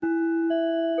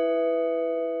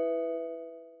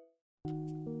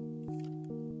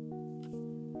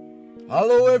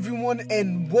Hello everyone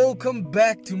and welcome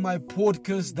back to my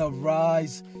podcast, The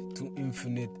Rise to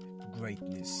Infinite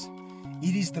Greatness.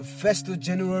 It is the 1st of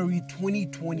January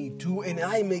 2022 and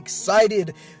I'm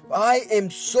excited. I am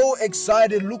so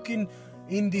excited looking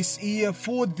in this year,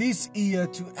 for this year,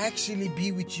 to actually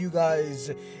be with you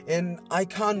guys, and I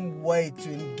can't wait to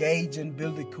engage and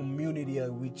build a community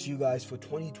with you guys for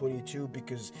 2022,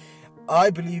 because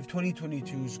I believe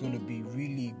 2022 is going to be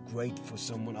really great for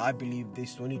someone. I believe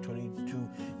this 2022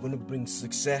 going to bring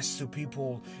success to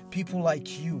people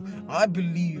like you. I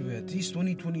believe that this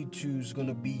 2022 is going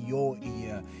to be your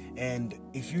year, and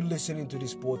if you're listening to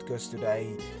this podcast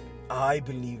today, I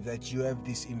believe that you have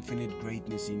this infinite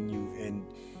greatness in you, and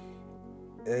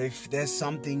if there's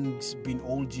something's been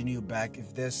holding you back,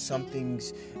 if there's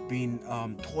something's been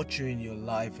torturing your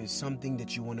life, is something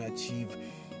that you want to achieve,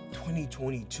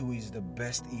 2022 is the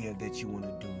best year that you want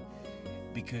to do,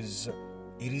 because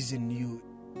it is a new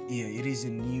year, it is a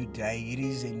new day, it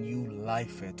is a new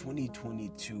life.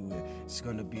 2022 is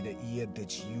going to be the year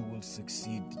that you will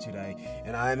succeed today,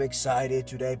 and I'm excited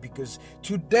today because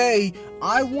today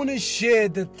I want to share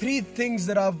the 3 things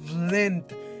that I've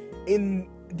learned in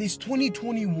this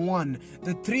 2021,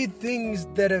 the 3 things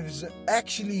that have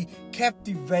actually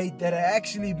captivated, that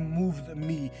actually moved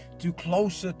me to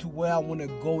closer to where I want to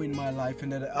go in my life,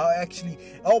 and that actually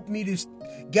helped me to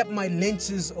get my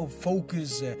lenses of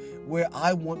focus where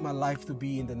I want my life to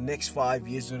be in the next 5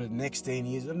 years, or the next 10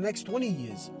 years, or the next 20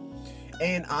 years.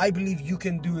 And I believe you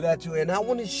can do that too. And I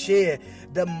want to share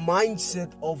the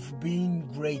mindset of being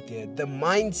great, the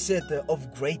mindset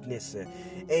of greatness.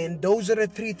 And those are the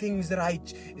 3 things that I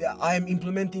am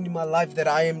implementing in my life, that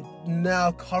I am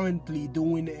now currently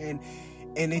doing.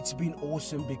 And it's been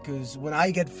awesome, because when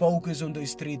I get focused on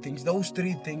those 3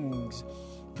 things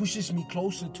pushes me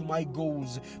closer to my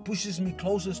goals, pushes me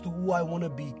closer to who I want to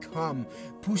become,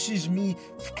 pushes me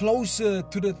closer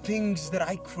to the things that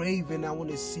I crave and I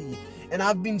want to see. And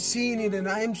I've been seeing it, and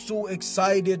I am so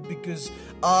excited, because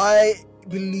I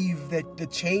believe that the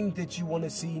change that you want to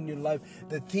see in your life,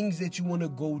 the things that you want to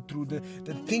go through,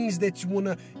 the things that you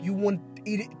want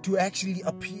it to actually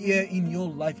appear in your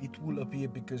life, it will appear,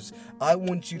 because I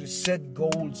want you to set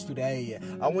goals today.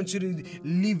 I want you to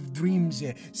live dreams.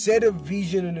 Set a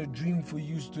vision and a dream for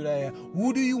you today.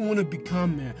 Who do you want to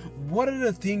become? What are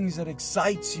the things that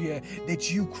excites you,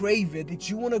 that you crave, that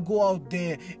you want to go out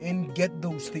there and get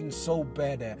those things so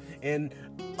bad? And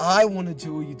I want to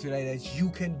tell you today that you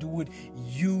can do it.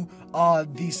 You are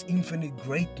this infinite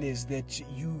greatness that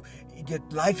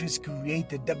life is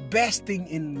created. The best thing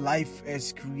in life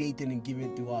is created and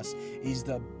given to us is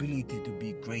the ability to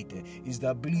be greater, is the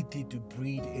ability to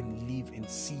breathe and live and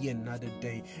see another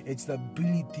day. It's the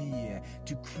ability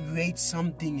to create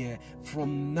something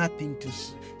from nothing to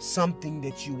something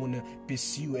that you want to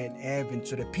pursue and have, and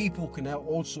so that people can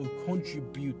also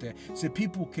contribute, so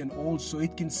people can also,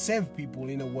 it can serve people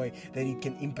in a way that it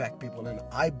can impact people. And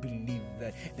I believe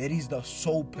that that is the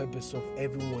sole purpose of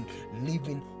everyone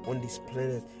living on this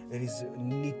planet, that is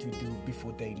need to do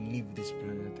before they leave this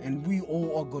planet. And we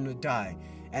all are gonna die,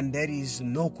 and there is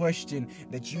no question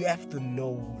that you have to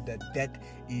know that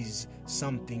is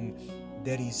something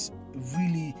that is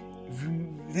really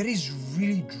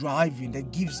driving,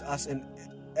 that gives us a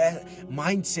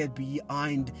mindset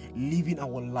behind living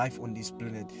our life on this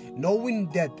planet, knowing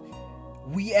that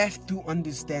we have to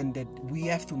understand that we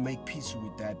have to make peace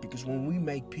with that, because when we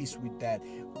make peace with that,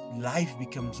 life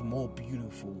becomes more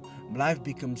beautiful, life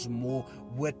becomes more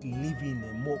worth living,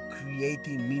 and more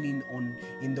creating meaning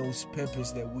in those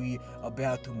purpose that we are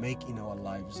about to make in our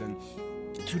lives. And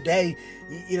today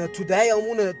I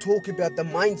want to talk about the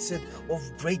mindset of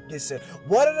greatness.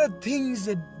 What are the things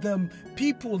that the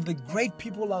great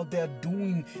people out there are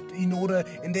doing in order,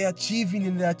 and they're achieving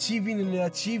and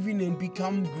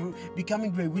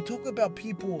becoming great? We talk about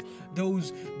people,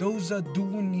 those are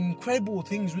doing incredible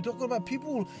things. We talk about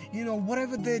people,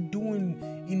 whatever they're doing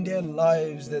in their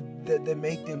lives that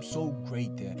make them so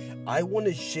great. I want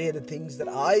to share the things that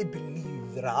I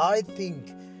believe, that I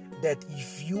think, that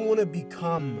if you want to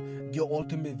become your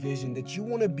ultimate vision, that you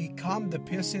want to become the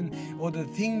person or the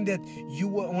thing that you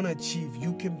want to achieve,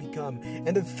 you can become.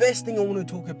 And the first thing I want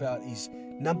to talk about is,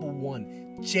 number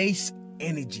 1, chase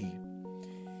energy.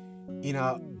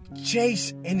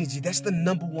 Chase energy. That's the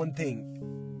number 1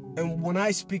 thing. And when I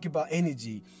speak about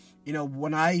energy,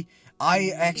 when I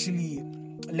actually,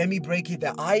 let me break it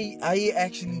down. I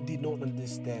actually did not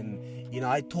understand.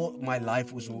 I thought my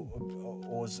life was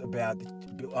about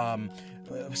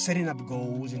setting up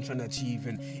goals and trying to achieve,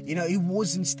 and it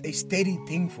wasn't a steady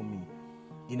thing for me.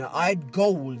 I had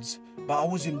goals, but I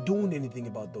wasn't doing anything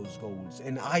about those goals.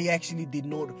 And I actually did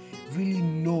not really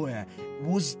know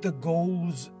was the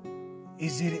goals,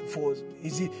 is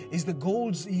the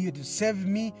goals here to serve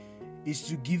me, is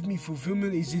to give me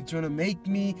fulfillment, is it trying to make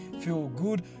me feel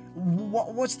good?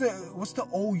 What's the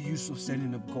whole use of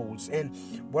setting up goals? And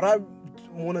what I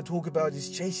want to talk about is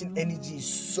chasing energy is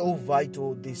so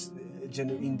vital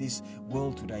in this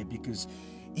world today, because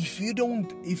if you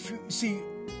see,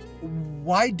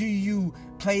 why do you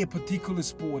play a particular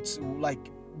sports? Like,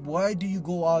 why do you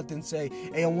go out and say,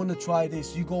 hey, I want to try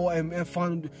this? You go and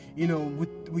find,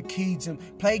 with kids and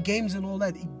play games and all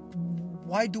that.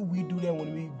 Why do we do that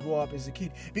when we grow up as a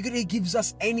kid? Because it gives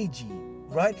us energy,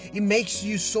 right? It makes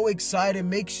you so excited,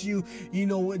 makes you,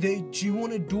 that you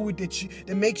want to do it,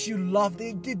 that makes you laugh,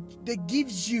 that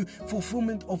gives you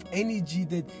fulfillment of energy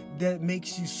that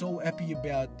makes you so happy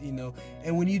about,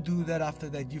 and when you do that, after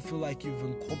that, you feel like you've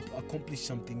accomplished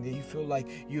something, that you feel like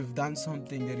you've done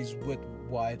something that is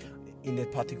worthwhile in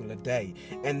that particular day.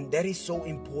 And that is so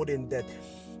important, that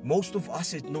most of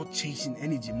us are not chasing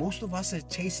energy. Most of us are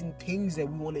chasing things that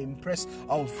we want to impress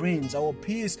our friends, our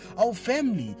peers, our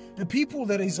family, the people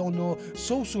that is on our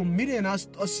social media. And I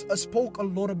spoke a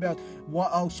lot about why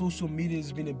our social media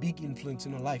has been a big influence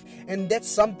in our life. And that's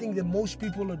something that most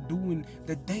people are doing,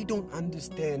 that they don't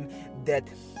understand, that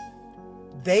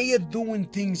they are doing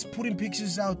things, putting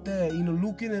pictures out there,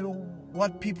 looking at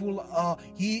what people are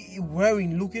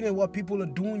wearing, looking at what people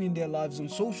are doing in their lives on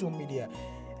social media.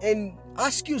 And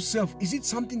ask yourself, is it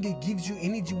something that gives you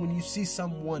energy when you see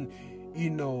someone,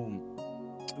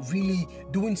 really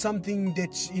doing something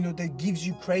that, that gives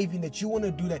you craving, that you want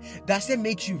to do that? Does that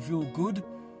make you feel good?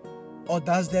 Or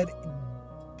does that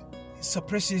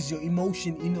suppresses your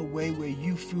emotion in a way where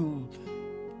you feel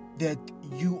that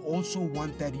you also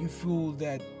want that, you feel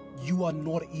that you are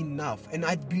not enough? And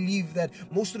I believe that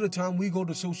most of the time we go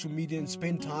to social media and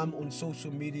spend time on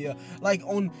social media, like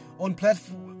on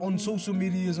social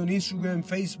medias, on Instagram,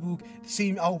 Facebook,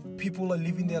 seeing how people are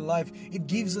living their life. It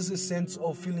gives us a sense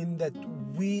of feeling that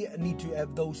we need to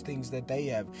have those things that they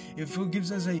have. It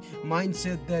gives us a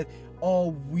mindset that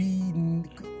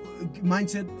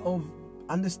mindset of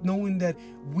knowing that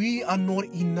we are not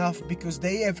enough because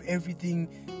they have everything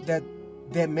that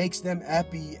makes them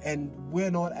happy and we're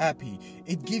not happy.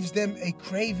 It gives them a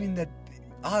craving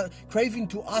craving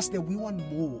to us that we want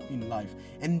more in life.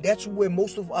 And that's where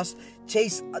most of us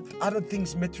chase other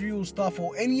things, material stuff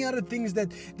or any other things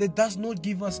that does not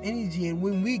give us energy. And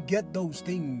when we get those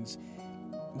things,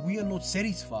 we are not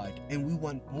satisfied and we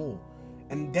want more.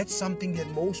 And that's something that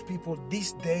most people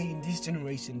this day, in this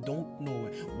generation, don't know.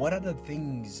 What are the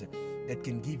things that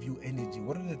can give you energy?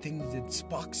 What are the things that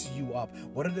sparks you up?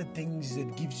 What are the things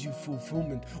that gives you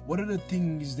fulfillment? What are the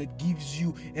things that gives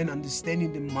you an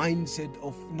understanding, the mindset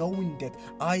of knowing that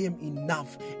I am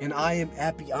enough and I am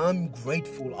happy, I'm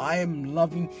grateful, I am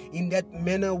loving, in that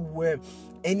manner where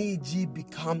energy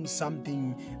becomes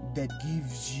something that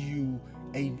gives you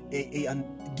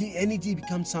energy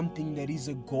becomes something that is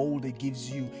a goal that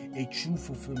gives you a true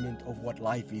fulfillment of what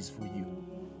life is for you.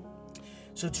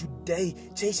 So today,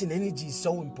 chasing energy is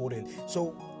so important.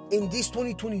 So in this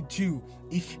 2022,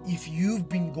 if you've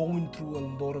been going through a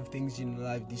lot of things in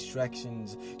life,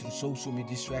 distractions to social media,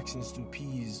 distractions to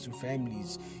peers, to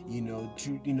families,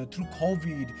 through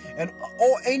COVID and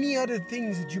or any other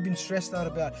things that you've been stressed out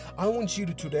about, I want you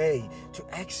today to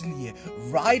actually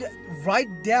write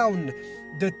down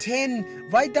the 10,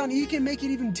 you can make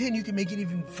it even 10, you can make it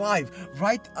even 5.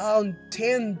 Write down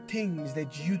 10 things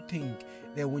that you think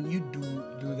that when you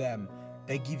do them,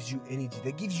 that gives you energy,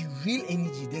 that gives you real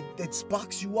energy, that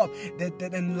sparks you up,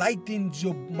 that enlightens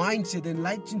your mindset,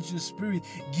 enlightens your spirit,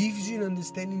 gives you an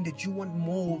understanding that you want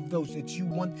more of those,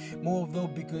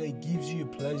 because it gives you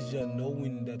pleasure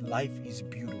knowing that life is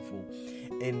beautiful.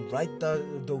 And write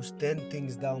those 10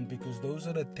 things down, because those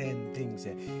are the 10 things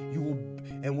that you will.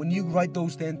 And when you write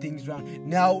those 10 things down,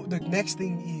 now the next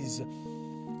thing is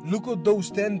look at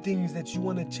those 10 things that you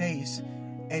want to chase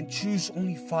and choose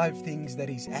only 5 things that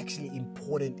is actually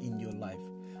important in your life.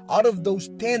 Out of those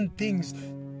 10 things,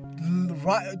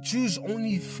 choose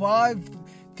only 5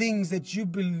 things that you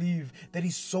believe that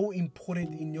is so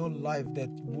important in your life that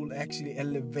will actually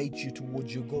elevate you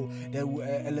towards your goal, that will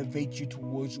elevate you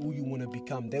towards who you want to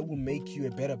become, that will make you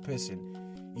a better person.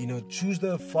 Choose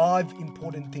the 5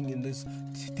 important things in this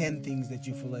 10 things that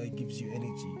you feel like gives you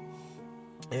energy.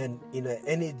 And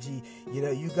energy,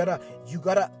 you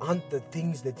gotta hunt the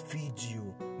things that feed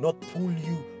you, not pull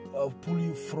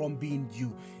you from being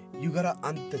you. You gotta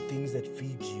hunt the things that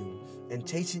feed you. And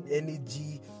chasing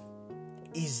energy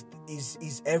is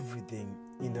everything.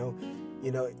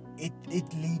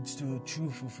 it leads to true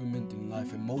fulfillment in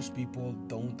life. And most people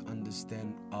don't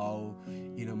understand how,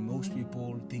 most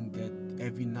people think that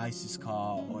every nicest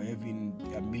car, or having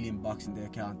 $1 million in their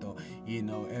account, or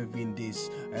having this,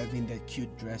 having that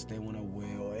cute dress they want to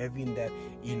wear, or having that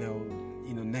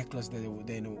necklace that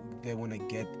they want to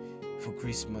get for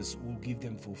Christmas will give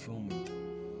them fulfillment.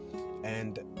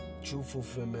 And true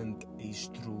fulfillment is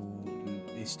through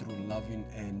loving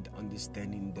and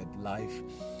understanding that life,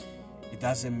 it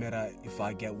doesn't matter if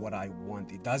I get what I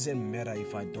want. It doesn't matter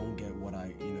if I don't get what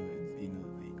I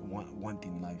want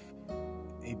in life.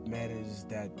 It matters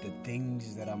that the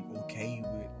things that I'm okay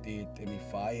with it, and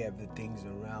if I have the things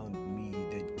around me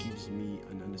that gives me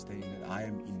an understanding that I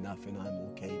am enough and I'm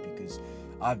okay, because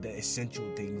I have the essential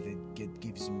things that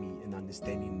gives me an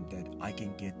understanding that I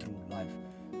can get through life.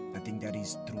 I think that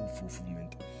is true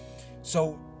fulfillment.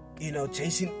 So,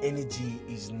 chasing energy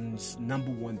is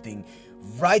number one thing.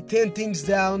 Write 10 things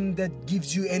down that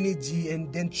gives you energy,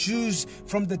 and then choose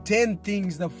from the 10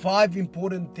 things, the 5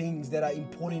 important things that are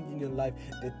important in your life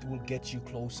that will get you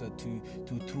closer to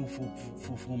true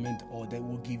fulfillment, or that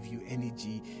will give you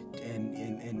energy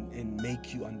and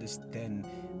make you understand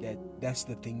that that's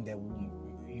the thing that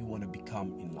you want to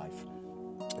become in life.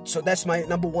 So that's my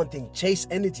number one thing, chase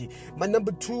energy. My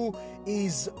number 2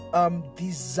 is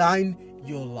design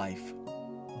your life.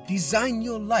 Design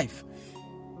your life.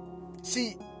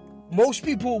 See, most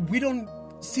people, we don't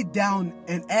sit down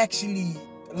and actually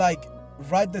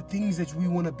write the things that we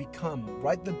want to become,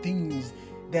 write the things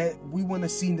that we want to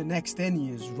see in the next 10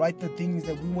 years, write the things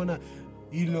that we want to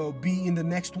be in the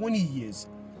next 20 years.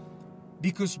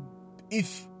 Because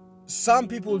if some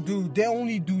people do, they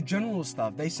only do general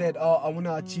stuff. They said, I want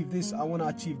to achieve this, I want to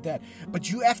achieve that.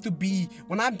 But you have to be,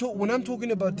 when I'm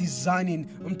talking about designing,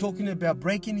 I'm talking about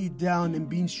breaking it down and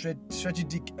being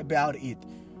strategic about it.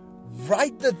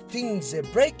 Write the things,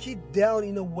 break it down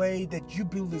in a way that you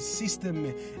build a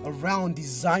system around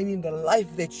designing the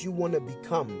life that you want to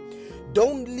become.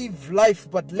 Don't live life,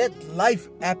 but let life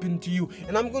happen to you.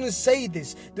 And I'm going to say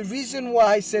this. The reason why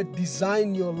I said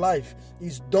design your life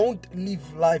is don't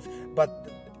live life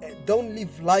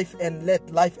and let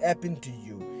life happen to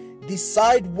you.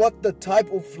 Decide what the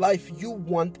type of life you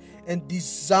want and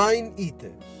design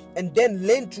it. And then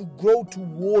learn to grow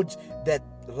towards that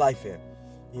life.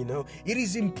 It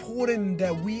is important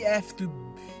that we have to,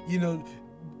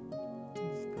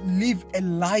 live a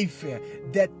life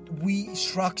that we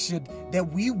structured,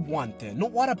 that we want,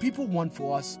 not what people want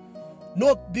for us.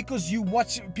 Not because you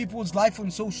watch people's life on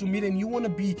social media and you want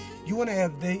to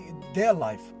have their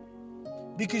life,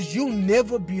 because you'll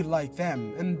never be like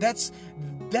them. And that's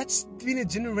been a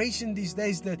generation these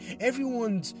days that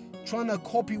everyone's trying to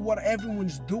copy what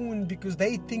everyone's doing, because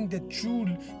they think that true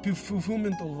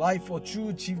fulfillment of life or true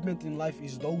achievement in life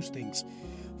is those things.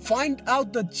 Find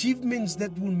out the achievements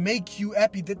that will make you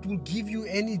happy, that will give you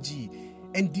energy,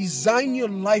 and design your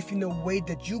life in a way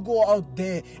that you go out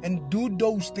there and do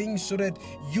those things so that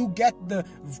you get the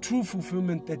true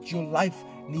fulfillment that your life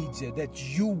needs,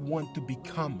 that you want to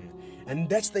become. And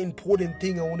that's the important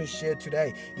thing I want to share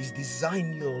today, is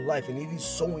design your life. And it is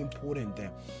so important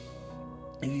there.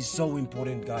 It is so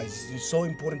important, guys. It's so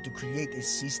important to create a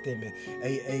system,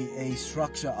 a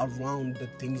structure around the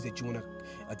things that you want to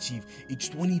achieve. It's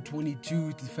 2022,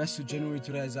 it's the 1st of January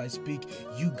today as I speak.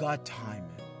 You got time.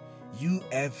 You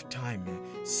have time.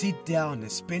 Sit down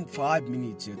and spend 5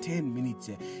 minutes, 10 minutes.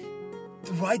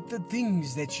 Write the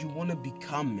things that you want to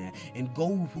become, and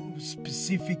go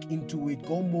specific into it.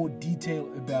 Go more detail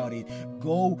about it.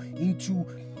 Go into,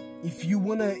 if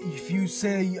you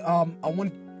say, I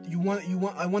want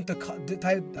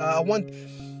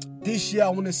this year I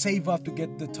want to save up to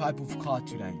get the type of car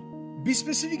today. Be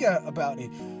specific about it.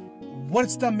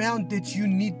 What's the amount that you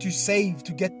need to save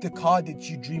to get the car that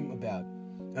you dream about?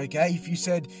 Okay, if you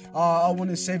said, I want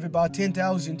to save about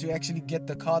 10,000 to actually get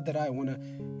the car that I want to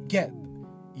get,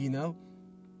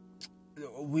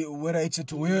 whether it's a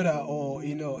Toyota or,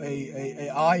 a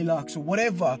Hilux or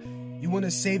whatever, you want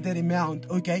to save that amount,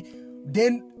 okay,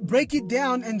 then break it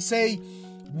down and say,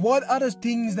 what are the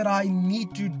things that I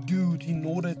need to do in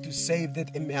order to save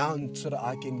that amount so that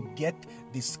I can get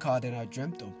this car that I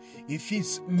dreamt of? If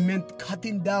it's meant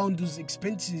cutting down those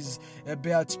expenses,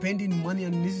 about spending money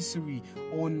unnecessary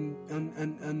on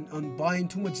buying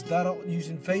too much data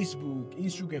using Facebook,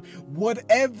 Instagram,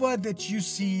 whatever that you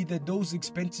see that those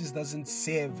expenses doesn't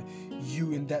serve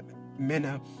you in that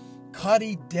manner, cut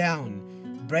it down.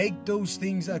 break those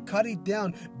things, cut it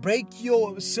down, break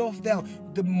yourself down.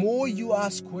 The more you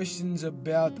ask questions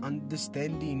about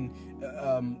understanding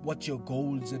what your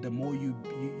goals are, the more you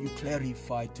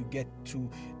clarify to get to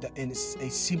a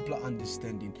simpler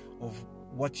understanding of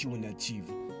what you want to achieve.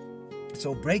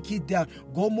 So break it down,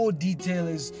 go more detail.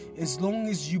 As long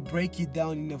as you break it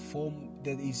down in a form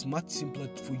that is much simpler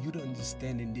for you to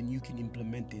understand, and then you can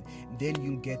implement it, then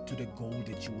you'll get to the goal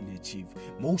that you want to achieve.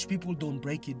 Most people don't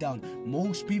break it down.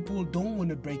 Most people don't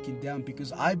want to break it down,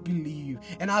 because I believe,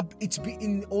 and it's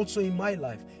been also in my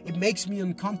life, it makes me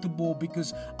uncomfortable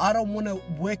because I don't want to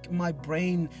work my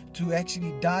brain to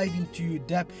actually dive into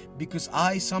depth, because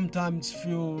I sometimes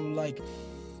feel like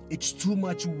it's too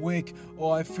much work,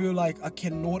 or I feel like I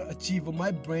cannot achieve, or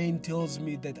my brain tells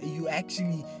me that you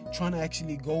actually trying to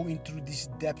actually go into this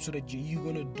depth so that you're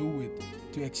going to do it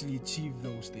to actually achieve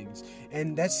those things.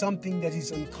 And that's something that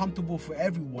is uncomfortable for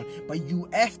everyone, but you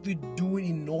have to do it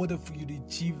in order for you to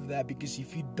achieve that, because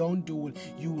if you don't do it,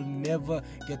 you will never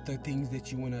get the things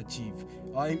that you want to achieve.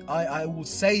 I will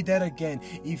say that again.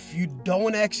 If you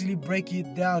don't actually break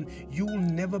it down, you will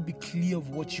never be clear of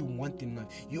what you want in life.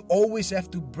 You always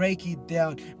have to break it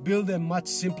down, build a much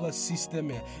simpler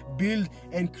system, build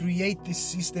and create this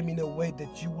system in a way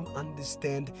that you will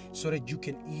understand, so that you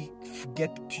can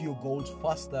get to your goals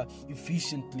faster,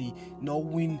 efficiently,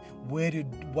 knowing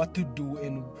what to do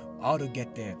and how to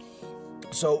get there.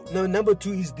 So now, number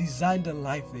 2 is design the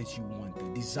life that you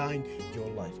want. Design your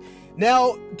life.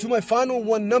 Now to my final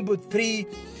one, number 3.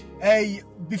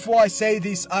 Before I say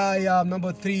this,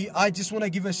 number 3, I just want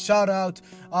to give a shout out.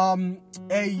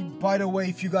 By the way,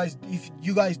 if you guys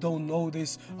don't know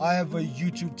this, I have a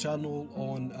YouTube channel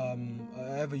on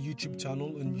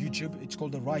YouTube. It's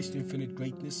called The Rise to Infinite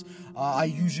Greatness. I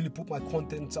usually put my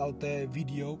contents out there,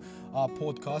 video,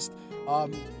 podcast.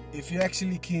 If you're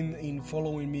actually keen in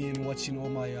following me and watching all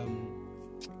my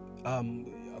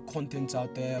contents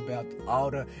out there about how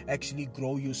to actually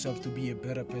grow yourself to be a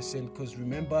better person, because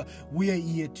remember, we are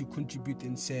here to contribute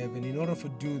and serve, and in order to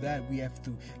do that, we have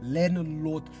to learn a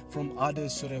lot from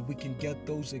others so that we can get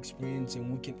those experiences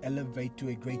and we can elevate to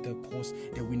a greater course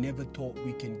that we never thought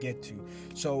we can get to.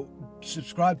 So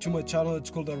subscribe to my channel.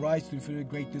 It's called The Rise to Infinite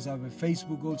Greatness. I have a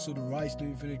Facebook also, The Rise to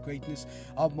Infinite Greatness.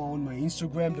 I'm on my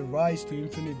Instagram, The Rise to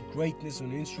Infinite Greatness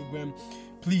on Instagram.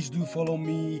 Please do follow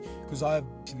me, because I've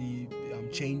actually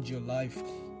changed your life.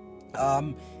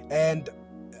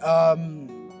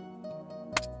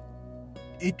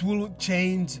 It will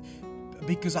change,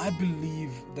 because I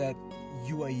believe that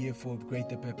you are here for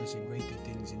greater purpose and greater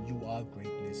things, and you are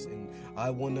greatness, and I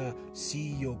want to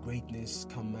see your greatness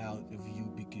come out of you,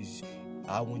 because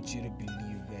I want you to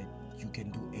believe that you can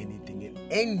do anything, and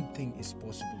anything is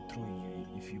possible through you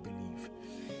if you believe.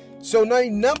 So now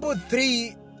number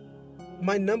 3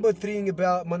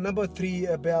 about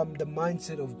the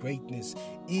mindset of greatness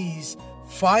is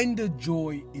find the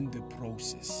joy in the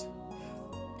process.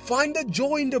 Find the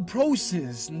joy in the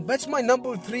process. That's my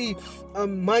number 3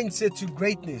 mindset to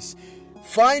greatness.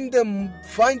 Find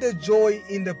the joy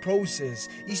in the process.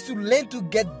 Is to learn to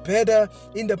get better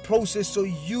in the process, so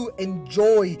you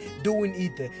enjoy doing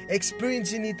it,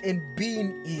 experiencing it, and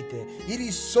being it. It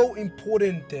is so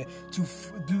important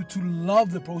to love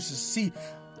the process. See,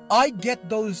 I get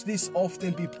this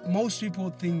often. Most people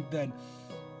think that,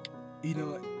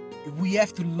 we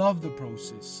have to love the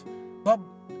process. But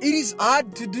it is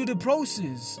hard to do the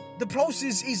process. The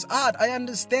process is hard. I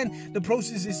understand the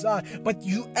process is hard. But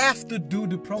you have to do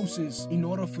the process in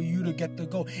order for you to get the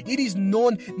goal. It is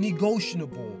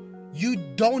non-negotiable. You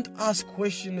don't ask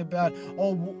question about,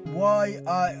 why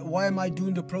am I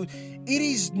doing the process? It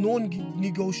is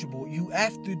non-negotiable. You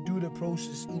have to do the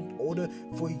process in order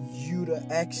for you to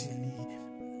actually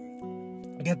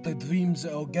get the dreams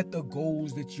or get the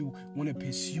goals that you want to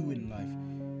pursue in life.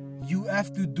 You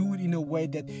have to do it in a way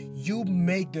that you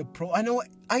make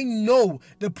I know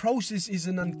the process is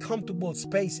an uncomfortable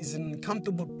space, is an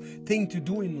uncomfortable thing to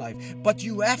do in life, but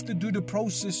you have to do the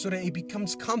process so that it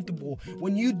becomes comfortable.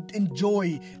 When you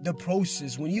enjoy the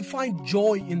process, when you find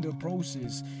joy in the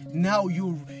process, now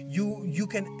you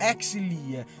can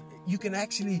actually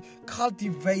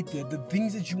cultivate the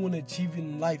things that you want to achieve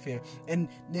in life here, and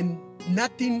then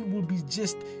nothing will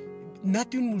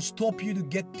stop you to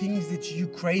get things that you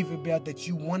crave about, that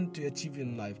you want to achieve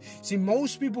in life. See,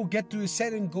 most people get to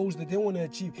certain goals that they want to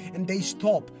achieve and they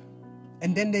stop,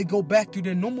 and then they go back to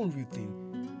their normal routine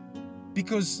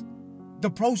because the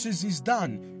process is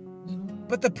done.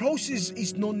 But the process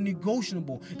is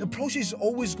non-negotiable. The process is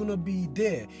always going to be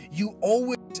there. You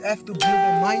always have to build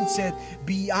a mindset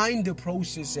behind the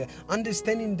process.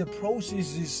 Understanding the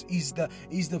process is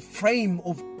the frame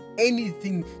of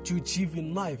anything to achieve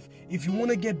in life. If you want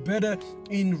to get better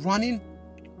in running,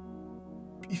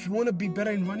 if you want to be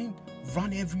better in running,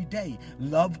 run every day.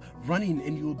 Love running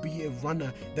and you'll be a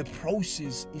runner. The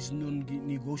process is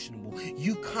non-negotiable.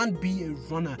 You can't be a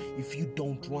runner if you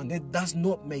don't run. That does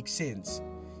not make sense.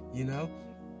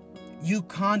 You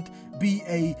can't be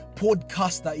a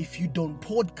podcaster if you don't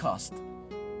podcast.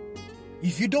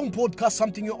 If you don't podcast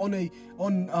something on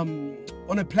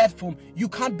a platform, you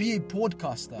can't be a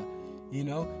podcaster.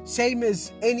 Same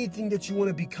as anything that you want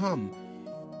to become.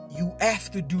 You have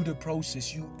to do the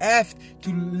process. You have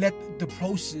to let the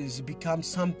process become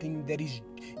something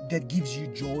that gives you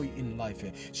joy in life.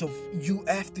 So you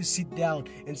have to sit down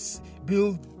and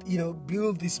build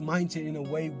this mindset in a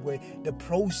way where the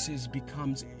process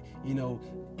becomes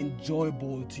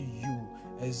enjoyable to you,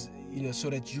 as so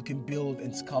that you can build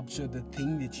and sculpture the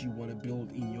thing that you want to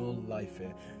build in your life.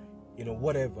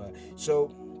 Whatever.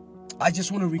 So I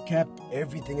just want to recap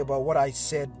everything about what I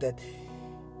said, that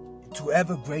to have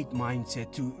a great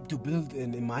mindset, to build a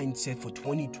mindset for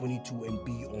 2022 and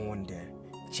beyond.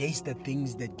 Chase the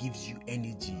things that gives you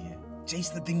energy. Chase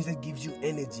the things that gives you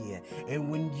energy.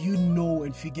 And when you know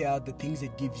and figure out the things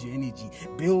that gives you energy,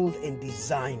 build and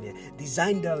design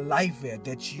the life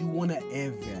that you want to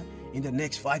have in the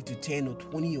next 5 to 10 or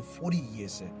 20 or 40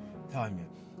 years time.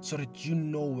 So that you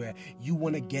know where you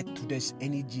want to get to this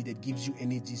energy that gives you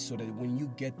energy, so that when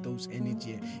you get those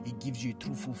energy, it gives you a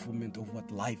true fulfillment of what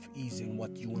life is and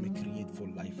what you want to create for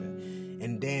life.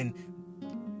 And then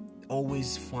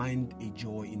always find a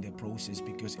joy in the process,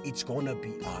 because it's gonna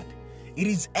be hard. It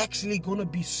is actually gonna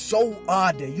be so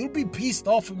hard. You'll be pissed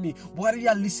off at me. Why did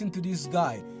I listen to this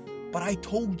guy? But I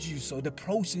told you so. The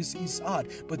process is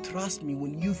hard. But trust me,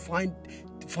 when you find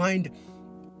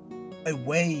a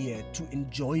way to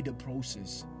enjoy the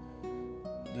process,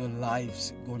 your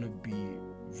life's gonna be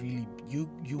really, you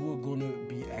are gonna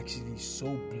be actually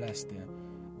so blessed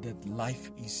that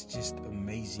life is just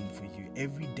amazing for you.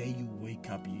 Every day you wake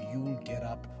up, you will get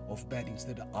up of bed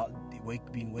instead of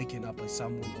being waken up by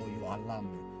someone or your alarm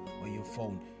or your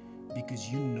phone,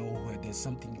 because you know there's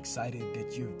something exciting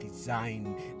that you've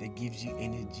designed that gives you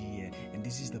energy, and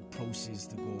this is the process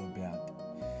to go about.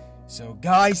 So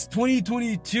guys,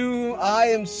 2022, I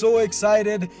am so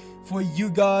excited for you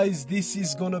guys. This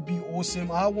is gonna be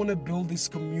awesome. I want to build this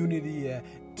community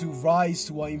to rise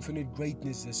to our infinite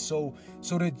greatness, so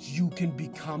that you can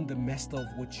become the master of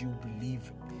what you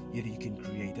believe that you can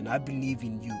create. And I believe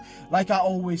in you. Like I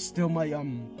always tell my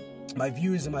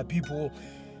viewers and my people,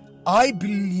 I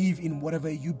believe in whatever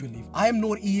you believe. I am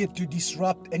not here to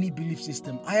disrupt any belief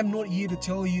system. I am not here to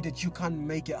tell you that you can't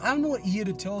make it. I'm not here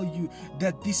to tell you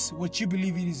that what you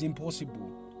believe in is impossible.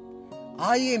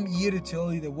 I am here to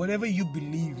tell you that whatever you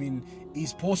believe in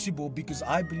is possible, because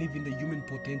I believe in the human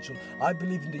potential. I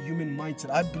believe in the human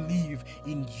mindset. I believe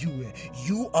in you.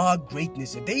 You are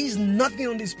greatness. There is nothing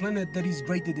on this planet that is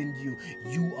greater than you.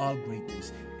 You are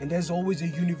greatness. And there's always a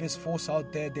universe force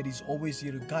out there that is always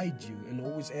here to guide you, and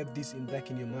always have this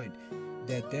back in your mind,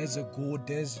 that there's a God,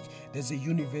 there's a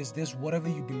universe, there's whatever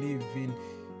you believe in.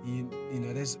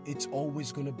 It's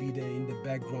always going to be there in the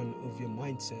background of your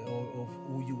mindset or of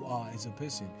who you are as a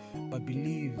person. But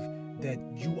believe that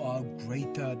you are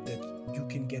greater, that you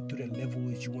can get to the level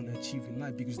that you want to achieve in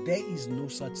life, because there is no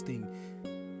such thing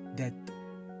that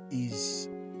is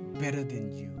better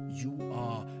than you. You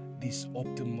are this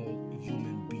optimal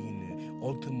human being,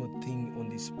 ultimate thing on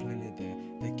this planet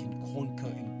that can conquer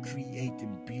and create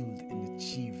and build and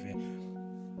achieve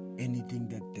anything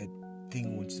that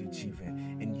thing wants to achieve,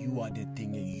 and you are that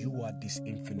thing, and you are this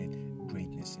infinite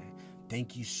greatness.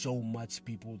 Thank you so much,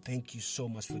 people. Thank you so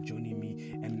much for joining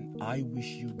me, and I wish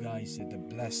you guys the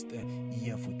blessed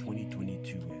year for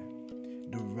 2022,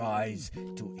 the rise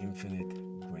to infinite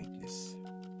greatness.